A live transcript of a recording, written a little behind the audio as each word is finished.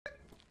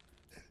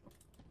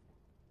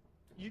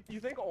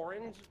You think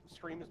orange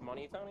screams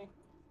money, Tony?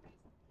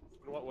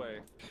 In what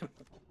way?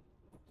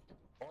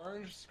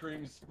 Orange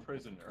screams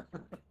prisoner.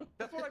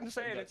 That's what I'm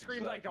saying. It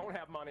screams I don't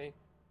have money.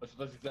 That's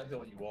exactly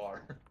what you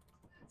are.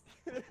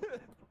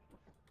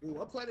 Ooh,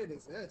 what planet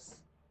is this?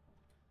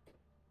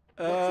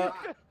 Tony,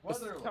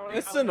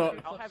 It's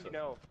I'll have you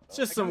know. It's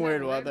just some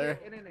weird weather.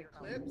 In an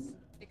eclipse?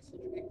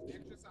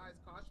 Exercise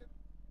caution?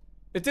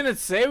 It didn't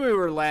say we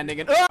were landing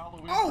in.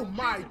 Oh! Oh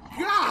my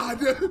god!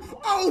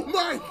 Oh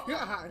my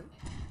god!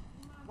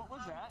 What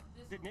was that?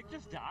 Did Nick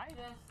just die?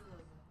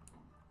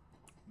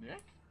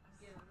 Nick?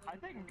 I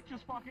think Nick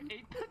just fucking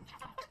ate the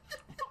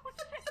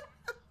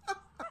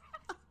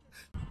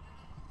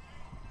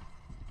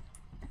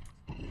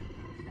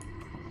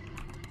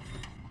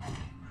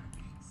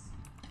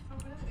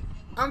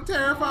I'm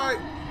terrified!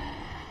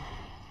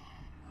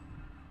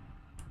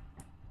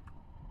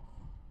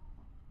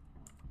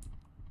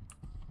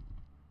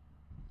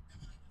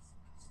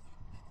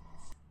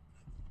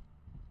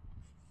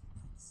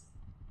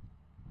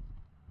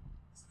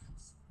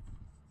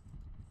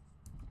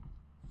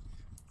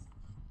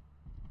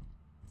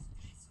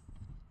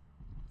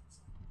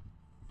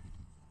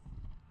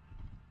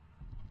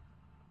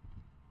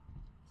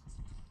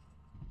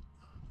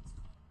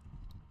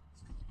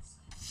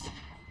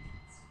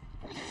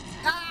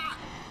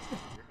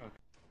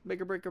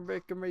 Breaker, breaker,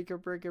 breaker, breaker,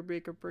 breaker,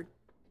 breaker, breaker.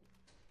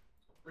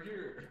 We're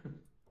here.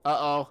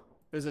 Uh-oh.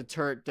 There's a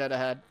turret dead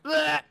ahead.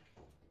 Ah!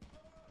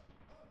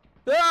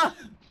 Ah!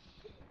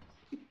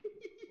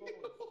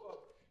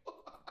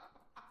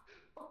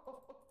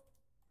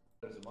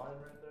 There's a mine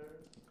right there.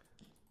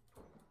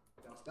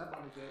 Don't step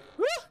on it, Jake.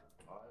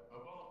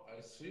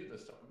 I see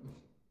this time.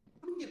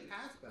 How do you get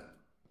past that?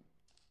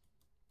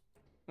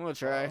 I'm gonna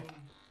try.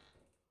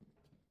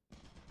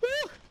 Woo!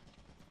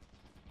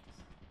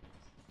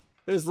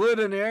 There's loot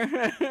in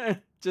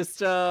here.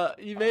 Just,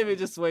 you maybe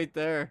just wait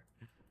there.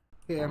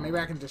 Here, maybe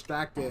I can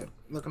distract it.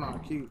 Looking all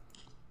cute.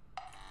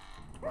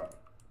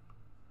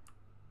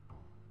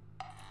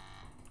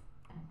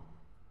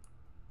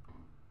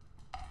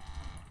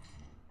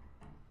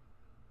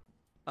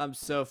 I'm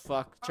so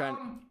fucked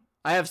trying.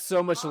 I have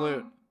so much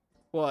loot.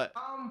 What?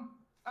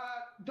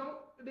 Don't,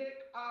 Nick,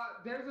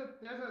 there's a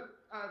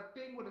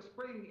thing with a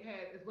spring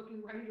head is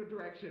looking right in your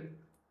direction.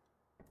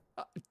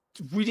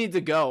 We need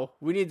to go.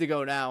 We need to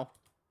go now.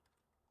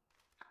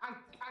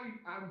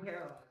 I'm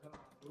paralyzed.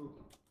 Ooh.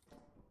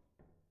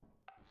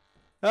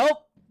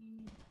 Help!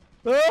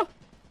 Ah!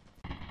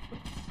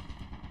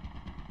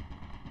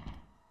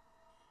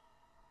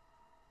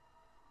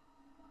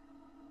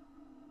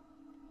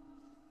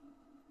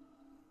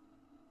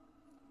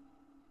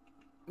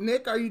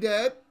 Nick, are you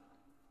dead?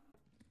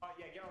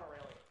 Yeah, get on a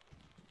railing.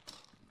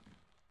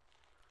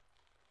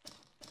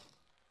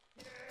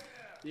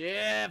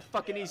 Yeah,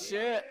 fucking eat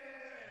shit.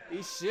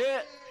 Eat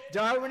shit.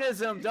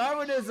 Darwinism,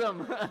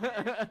 Darwinism.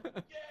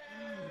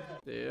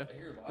 Yeah.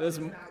 There's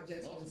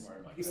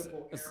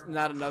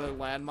not another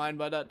landmine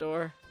by that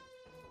door.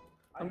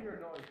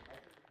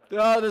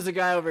 Oh, there's a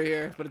guy over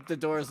here, but the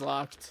door is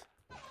locked.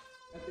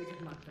 I think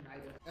it's my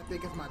tinnitus. I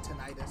think it's my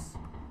tinnitus.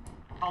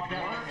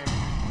 Okay.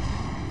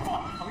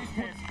 Oh, he's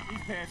pissed.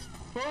 He's pissed.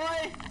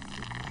 Boy!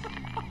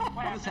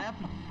 What just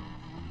happened?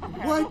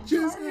 What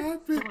just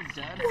happened? Someone's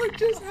dead. What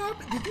just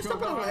happened? Did you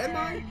step on a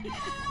landmine?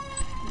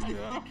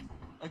 Yeah.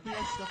 I think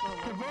I stepped on a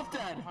They're both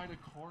dead. behind a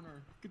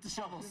corner. Get the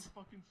shovels.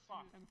 Fucking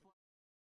fuck.